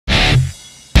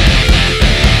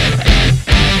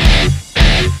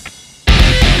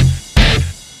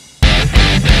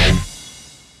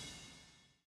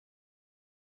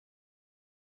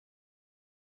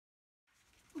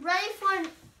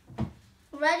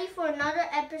ready for another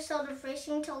episode of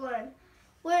Racing to Learn.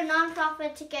 We're a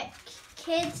nonprofit to get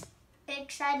kids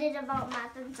excited about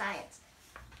math and science.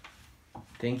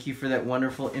 Thank you for that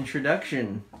wonderful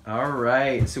introduction. All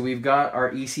right, so we've got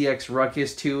our ECX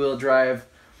Ruckus two-wheel drive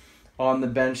on the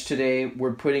bench today.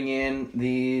 We're putting in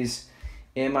these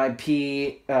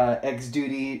MIP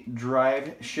X-Duty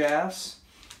drive shafts.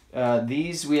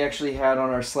 These we actually had on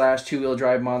our Slash two-wheel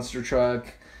drive monster truck.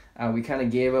 We kind of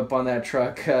gave up on that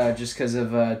truck just because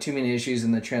of too many issues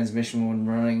in the transmission when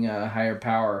running higher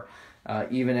power,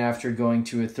 even after going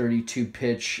to a 32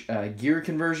 pitch gear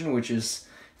conversion, which is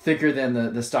thicker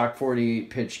than the stock 48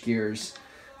 pitch gears.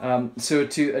 So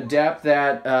to adapt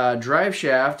that drive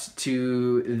shaft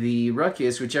to the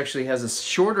Ruckus, which actually has a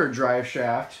shorter drive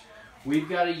shaft, we've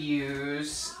got to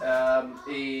use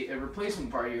a replacement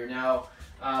part here. Now,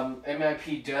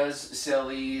 MIP does sell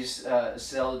these,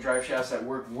 sell drive shafts that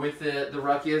work with the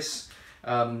Ruckus.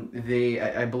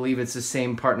 I believe it's the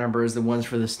same part number as the ones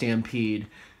for the Stampede.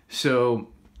 So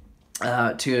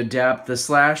to adapt the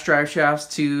Slash drive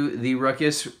shafts to the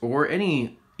Ruckus or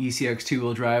any ECX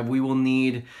two-wheel drive, we will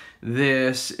need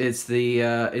this. It's the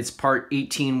it's part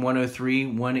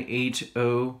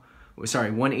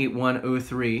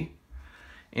 18103.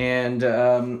 And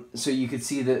so you can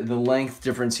see the length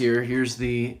difference here. Here's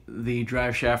the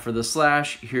drive shaft for the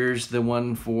Slash. Here's the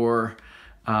one for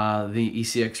the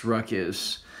ECX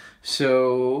Ruckus.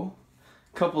 So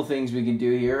a couple things we can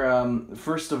do here.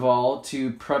 First of all,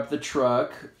 to prep the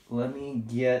truck, let me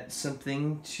get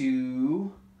something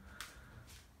to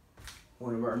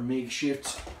one of our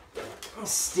makeshift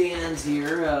stands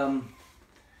here.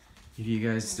 If you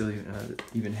guys still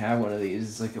even have one of these,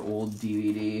 it's like an old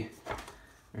DVD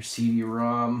or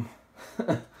CD-ROM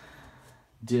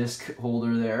disc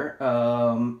holder there.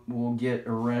 We'll get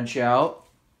a wrench out,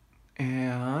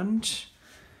 and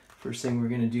first thing we're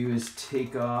going to do is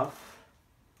take off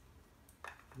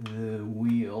the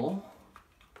wheel.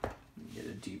 Get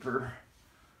a deeper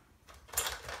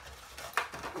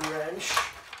wrench.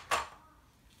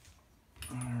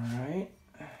 Alright.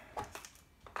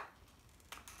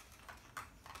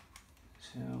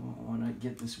 So I want to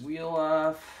get this wheel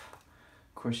off.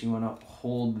 Of course, you want to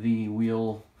hold the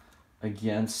wheel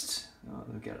against,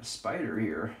 we've got a spider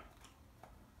here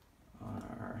on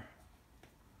our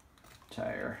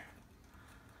tire.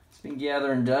 It's been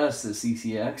gathering dust, this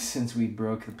ECX, since we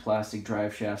broke the plastic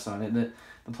drive shafts on it. The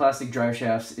plastic drive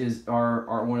shafts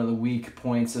are one of the weak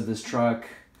points of this truck.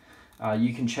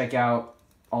 You can check out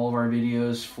all of our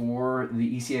videos for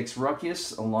the ECX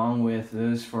Ruckus, along with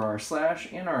those for our Slash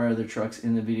and our other trucks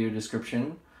in the video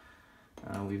description.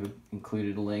 We've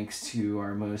included links to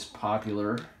our most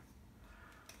popular.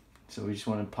 So we just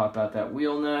want to pop out that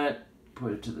wheel nut,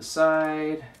 put it to the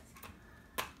side,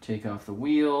 take off the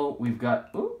wheel. We've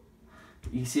got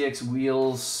ECX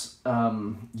wheels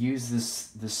use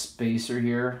this spacer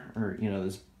here, or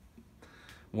this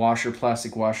washer,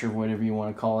 plastic washer, whatever you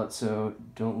want to call it, so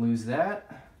don't lose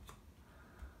that.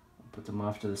 Put them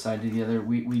off to the side together.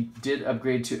 We did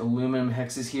upgrade to aluminum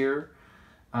hexes here,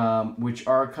 which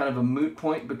are kind of a moot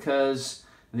point because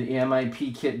the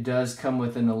MIP kit does come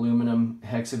with an aluminum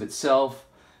hex of itself.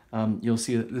 You'll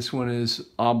see that this one is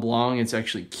oblong. It's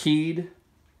actually keyed.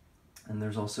 And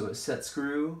there's also a set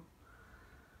screw,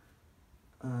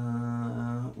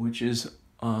 which is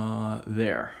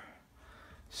there.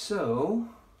 So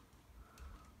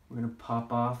we're going to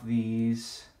pop off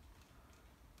these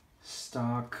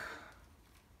stock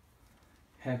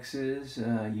hexes.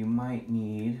 You might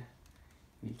need,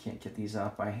 you can't get these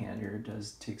off by hand here, it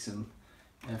does take some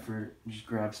effort. Just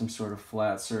grab some sort of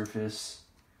flat surface,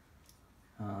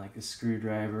 like a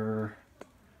screwdriver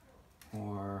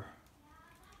or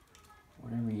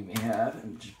whatever you may have,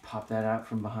 and just pop that out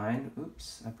from behind.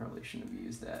 Oops, I probably shouldn't have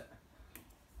used that,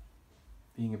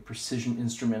 being a precision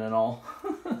instrument and all.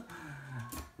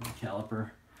 Caliper.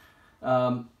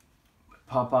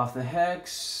 Pop off the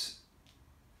hex.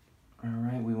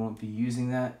 Alright, we won't be using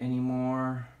that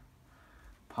anymore.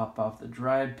 Pop off the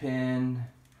drive pin.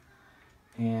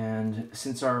 And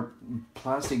since our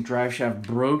plastic drive shaft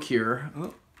broke here,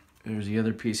 there's the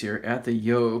other piece here at the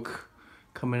yoke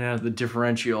coming out of the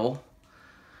differential.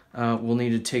 We'll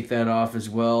need to take that off as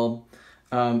well.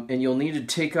 And you'll need to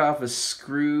take off a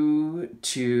screw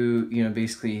to,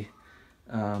 basically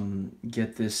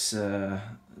get this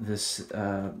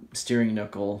steering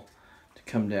knuckle to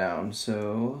come down.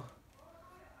 So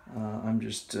I'm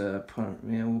just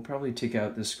we'll probably take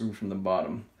out this screw from the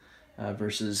bottom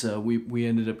versus we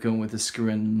ended up going with a screw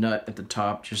and nut at the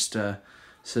top just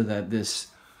so that this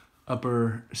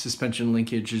upper suspension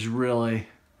linkage is really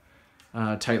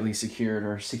tightly secured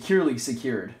or securely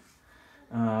secured.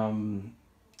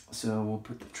 So we'll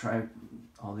put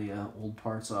all the old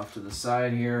parts off to the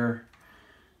side here.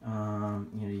 You know,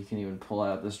 you can even pull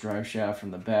out this drive shaft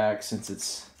from the back since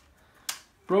it's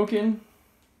broken.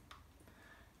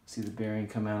 See the bearing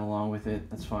come out along with it,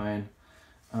 that's fine.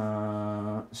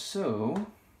 So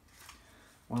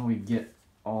why don't we get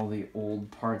all the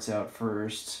old parts out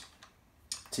first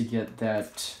to get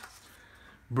that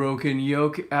broken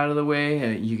yoke out of the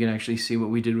way. You can actually see what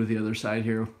we did with the other side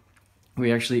here.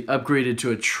 We actually upgraded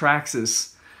to a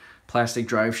Traxxas plastic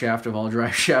drive shaft of all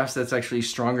drive shafts. That's actually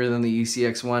stronger than the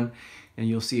ECX one, and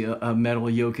you'll see a metal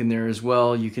yoke in there as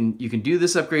well. You can do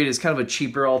this upgrade. It's kind of a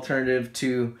cheaper alternative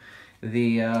to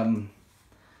the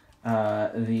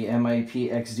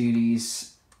MIP X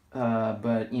duties,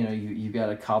 but you know, you got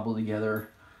to cobble together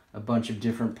a bunch of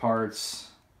different parts.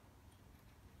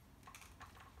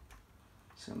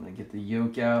 So I'm going to get the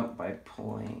yoke out by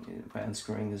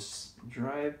unscrewing this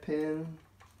drive pin.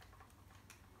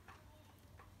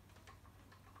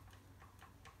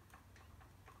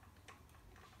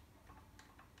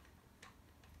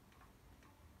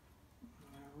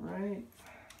 All right.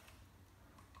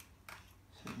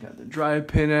 So we've got the drive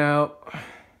pin out.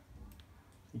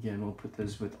 Again, we'll put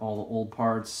this with all the old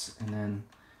parts, and then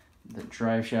the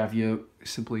drive shaft yoke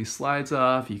simply slides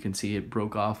off. You can see it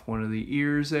broke off one of the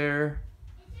ears there.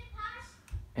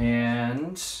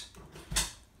 And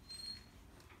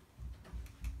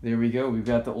there we go. We've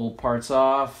got the old parts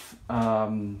off.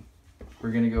 We're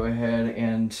going to go ahead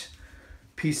and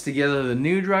piece together the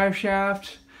new drive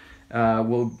shaft.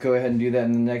 We'll go ahead and do that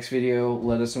in the next video.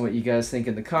 Let us know what you guys think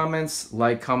in the comments.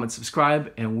 Like, comment,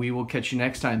 subscribe, and we will catch you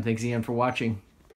next time. Thanks again for watching.